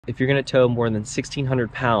If you're going to tow more than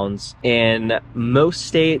 1,600 pounds in most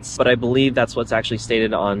states, but I believe that's what's actually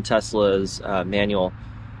stated on Tesla's manual,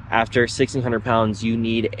 after 1,600 pounds, you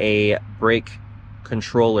need a brake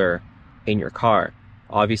controller in your car.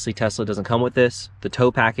 Obviously, Tesla doesn't come with this. The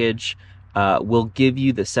tow package will give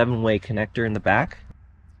you the 7-way connector in the back.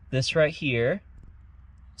 This right here,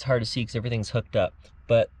 it's hard to see because everything's hooked up,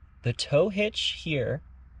 but the tow hitch here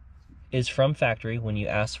is from factory when you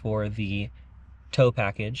ask for the tow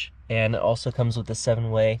package, and it also comes with a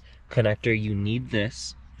 7-way connector. You need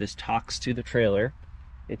this. This talks to the trailer.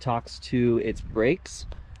 It talks to its brakes,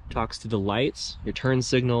 talks to the lights, your turn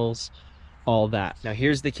signals, all that. Now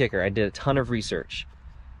here's the kicker. I did a ton of research.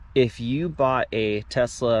 If you bought a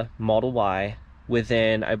Tesla Model Y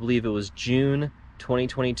within, I believe it was June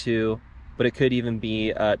 2022, but it could even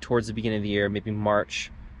be towards the beginning of the year, maybe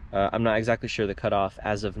March. I'm not exactly sure the cutoff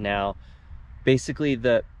as of now. Basically,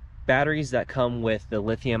 the batteries that come with the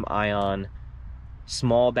lithium ion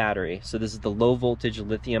small battery, so this is the low voltage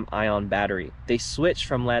lithium ion battery, they switched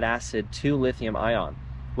from lead acid to lithium ion.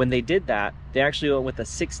 When they did that, they actually went with a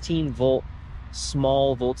 16 volt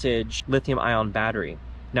small voltage lithium ion battery.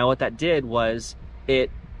 Now what that did was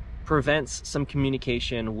it prevents some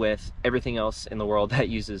communication with everything else in the world that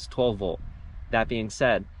uses 12 volt. That being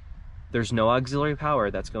said, there's no auxiliary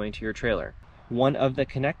power that's going to your trailer. One of the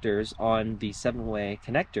connectors on the 7-way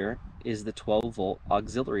connector is the 12 volt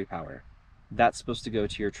auxiliary power. That's supposed to go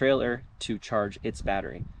to your trailer to charge its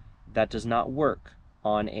battery. That does not work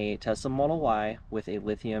on a Tesla Model Y with a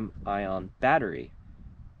lithium ion battery.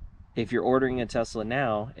 If you're ordering a Tesla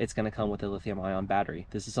now, it's going to come with a lithium ion battery.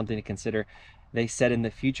 This is something to consider. They said in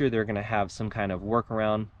the future they're going to have some kind of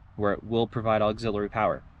workaround where it will provide auxiliary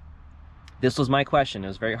power. This was my question. It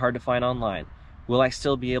was very hard to find online. Will I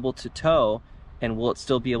still be able to tow, and will it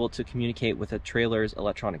still be able to communicate with a trailer's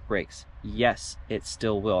electronic brakes? Yes, it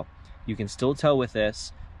still will. You can still tow with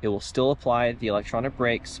this. It will still apply the electronic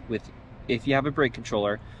brakes if you have a brake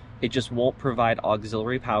controller. It just won't provide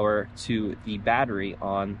auxiliary power to the battery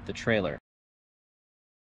on the trailer.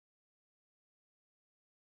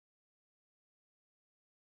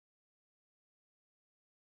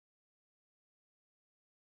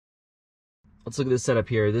 Let's look at this setup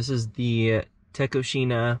here. This is the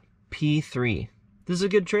Tekoshina P3. This is a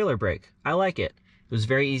good trailer brake. I like it. It was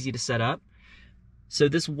very easy to set up. So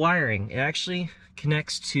this wiring, it actually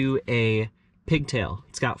connects to a Pigtail.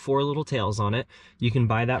 It's got 4 little tails on it. You can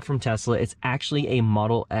buy that from Tesla. It's actually a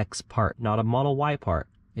Model X part, not a Model Y part.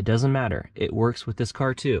 It doesn't matter. It works with this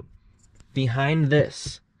car too. Behind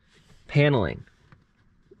this paneling,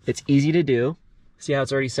 it's easy to do. See how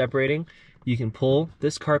it's already separating? You can pull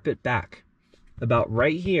this carpet back. About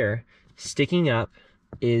right here, sticking up,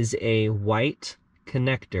 is a white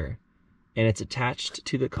connector, and it's attached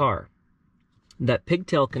to the car. That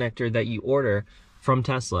Pigtail connector that you order from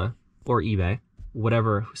Tesla or eBay,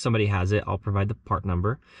 whatever, somebody has it, I'll provide the part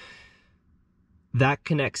number. That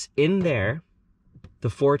connects in there. The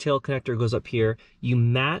 4-tail connector goes up here. You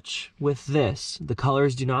match with this. The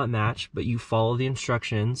colors do not match, but you follow the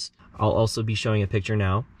instructions. I'll also be showing a picture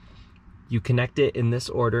now. You connect it in this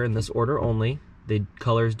order only. The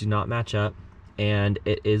colors do not match up, and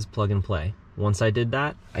it is plug and play. Once I did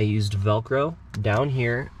that, I used Velcro down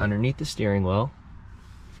here underneath the steering wheel,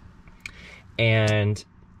 and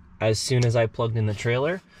as soon as I plugged in the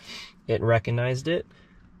trailer, it recognized it.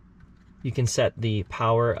 You can set the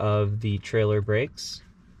power of the trailer brakes,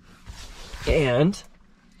 and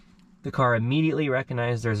the car immediately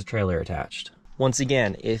recognized there's a trailer attached. Once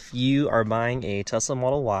again, if you are buying a Tesla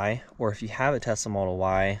Model Y, or if you have a Tesla Model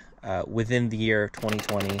Y within the year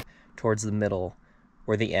 2020, towards the middle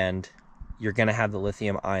or the end, you're going to have the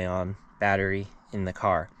lithium ion battery in the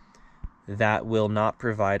car. That will not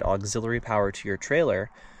provide auxiliary power to your trailer,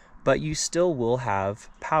 but you still will have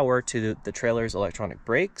power to the trailer's electronic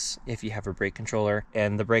brakes if you have a brake controller,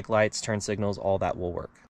 and the brake lights, turn signals, all that will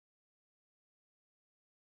work.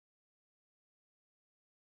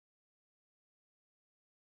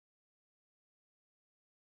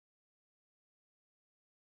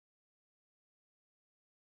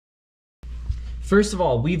 First of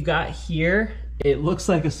all, we've got here, it looks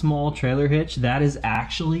like a small trailer hitch. That is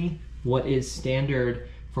actually what is standard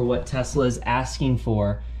for what Tesla is asking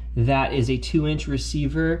for. That is a 2-inch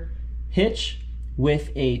receiver hitch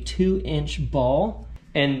with a 2-inch ball.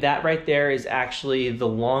 And that right there is actually the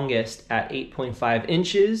longest at 8.5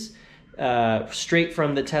 inches, straight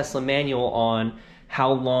from the Tesla manual on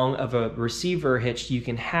how long of a receiver hitch you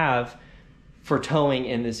can have for towing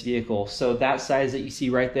in this vehicle. So that size that you see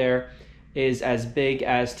right there is as big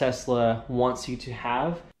as Tesla wants you to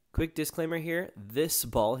have. Quick disclaimer here, this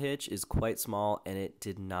ball hitch is quite small and it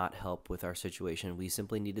did not help with our situation. We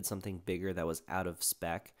simply needed something bigger that was out of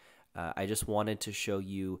spec. I just wanted to show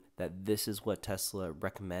you that this is what Tesla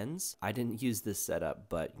recommends. I didn't use this setup,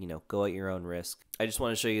 but go at your own risk. I just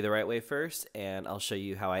want to show you the right way first, and I'll show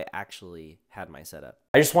you how I actually had my setup.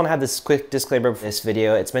 I just want to have this quick disclaimer for this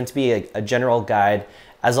video. It's meant to be a general guide.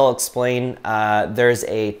 As I'll explain, there's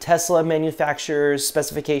a Tesla manufacturer's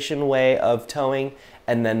specification way of towing,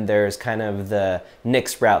 and then there's kind of the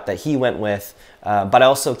Nick's route that he went with. But I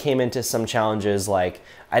also came into some challenges, like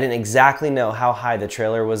I didn't exactly know how high the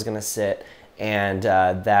trailer was gonna sit, and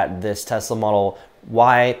that this Tesla Model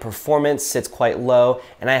Y performance sits quite low,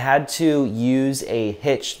 and I had to use a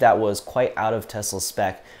hitch that was quite out of Tesla's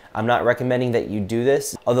spec. I'm not recommending that you do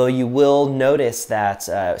this, although you will notice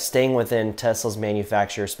that staying within Tesla's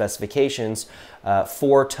manufacturer specifications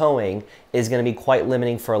for towing is going to be quite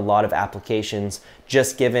limiting for a lot of applications,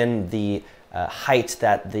 just given the height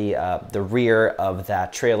that the rear of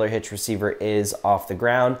that trailer hitch receiver is off the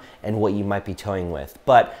ground and what you might be towing with.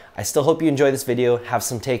 But I still hope you enjoy this video, have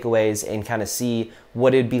some takeaways, and kind of see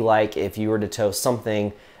what it'd be like if you were to tow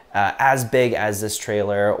something as big as this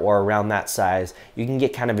trailer or around that size. You can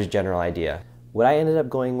get kind of a general idea. What I ended up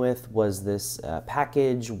going with was this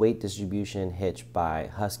package weight distribution hitch by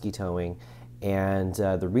Husky Towing, and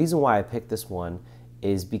the reason why I picked this one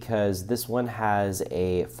is because this one has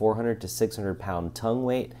a 400 to 600 pound tongue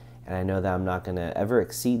weight, and I know that I'm not going to ever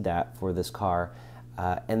exceed that for this car.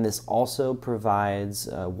 And this also provides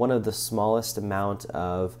one of the smallest amount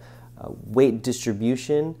of weight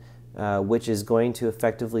distribution, which is going to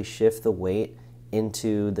effectively shift the weight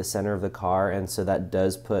into the center of the car, and so that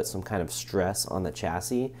does put some kind of stress on the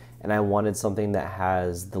chassis, and I wanted something that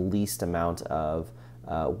has the least amount of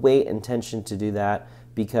weight and tension to do that,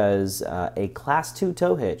 because a Class 2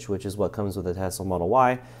 tow hitch, which is what comes with a Tesla Model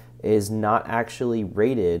Y, is not actually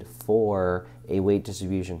rated for a weight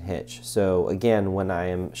distribution hitch. So again, when I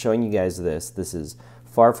am showing you guys this is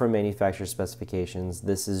far from manufacturer specifications.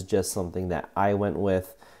 This is just something that I went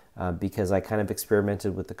with because I kind of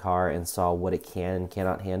experimented with the car and saw what it can and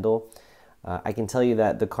cannot handle. I can tell you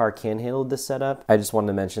that the car can handle this setup. I just wanted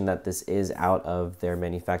to mention that this is out of their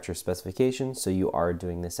manufacturer specifications, so you are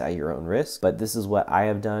doing this at your own risk. But this is what I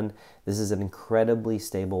have done. This is an incredibly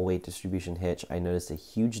stable weight distribution hitch. I noticed a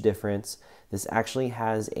huge difference. This actually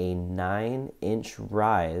has a 9-inch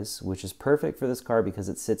rise, which is perfect for this car because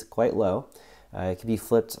it sits quite low. It can be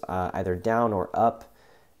flipped either down or up.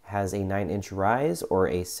 Has a 9-inch rise or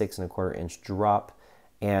a 6¼ inch drop.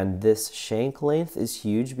 And this shank length is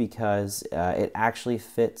huge because it actually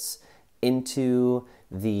fits into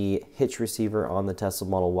the hitch receiver on the Tesla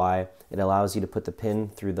Model Y. It allows you to put the pin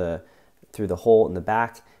through the hole in the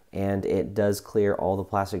back, and it does clear all the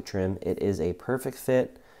plastic trim. It is a perfect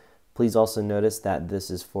fit. Please also notice that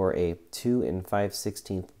this is for a 2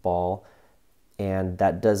 5/16 ball, and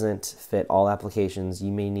that doesn't fit all applications.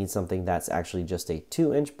 You may need something that's actually just a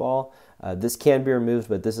 2-inch ball. This can be removed,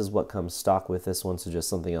 but this is what comes stock with this one, so just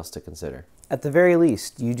something else to consider. At the very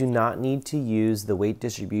least, you do not need to use the weight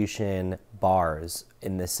distribution bars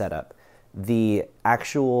in this setup. The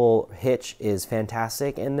actual hitch is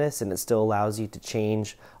fantastic in this, and it still allows you to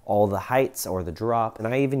change all the heights or the drop. And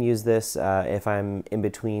I even use this if I'm in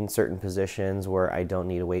between certain positions where I don't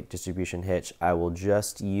need a weight distribution hitch. I will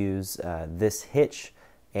just use this hitch,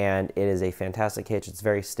 and it is a fantastic hitch. It's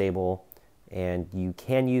very stable, and you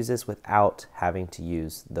can use this without having to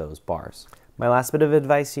use those bars. My last bit of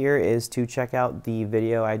advice here is to check out the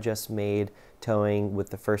video I just made towing with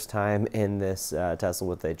the first time in this Tesla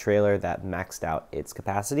with a trailer that maxed out its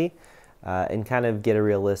capacity, and kind of get a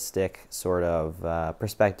realistic sort of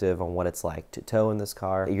perspective on what it's like to tow in this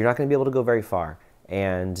car. You're not going to be able to go very far,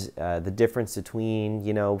 and the difference between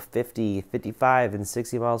 50, 55, and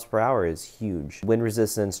 60 miles per hour is huge. Wind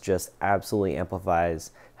resistance just absolutely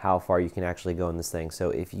amplifies how far you can actually go in this thing. So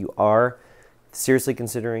if you are seriously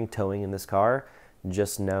considering towing in this car,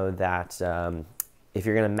 just know that if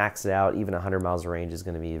you're going to max it out, even 100 miles of range is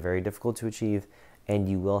going to be very difficult to achieve, and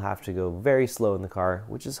you will have to go very slow in the car,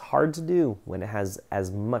 which is hard to do when it has as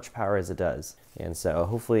much power as it does. And so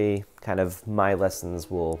hopefully kind of my lessons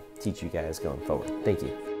will teach you guys going forward. Thank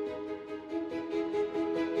you.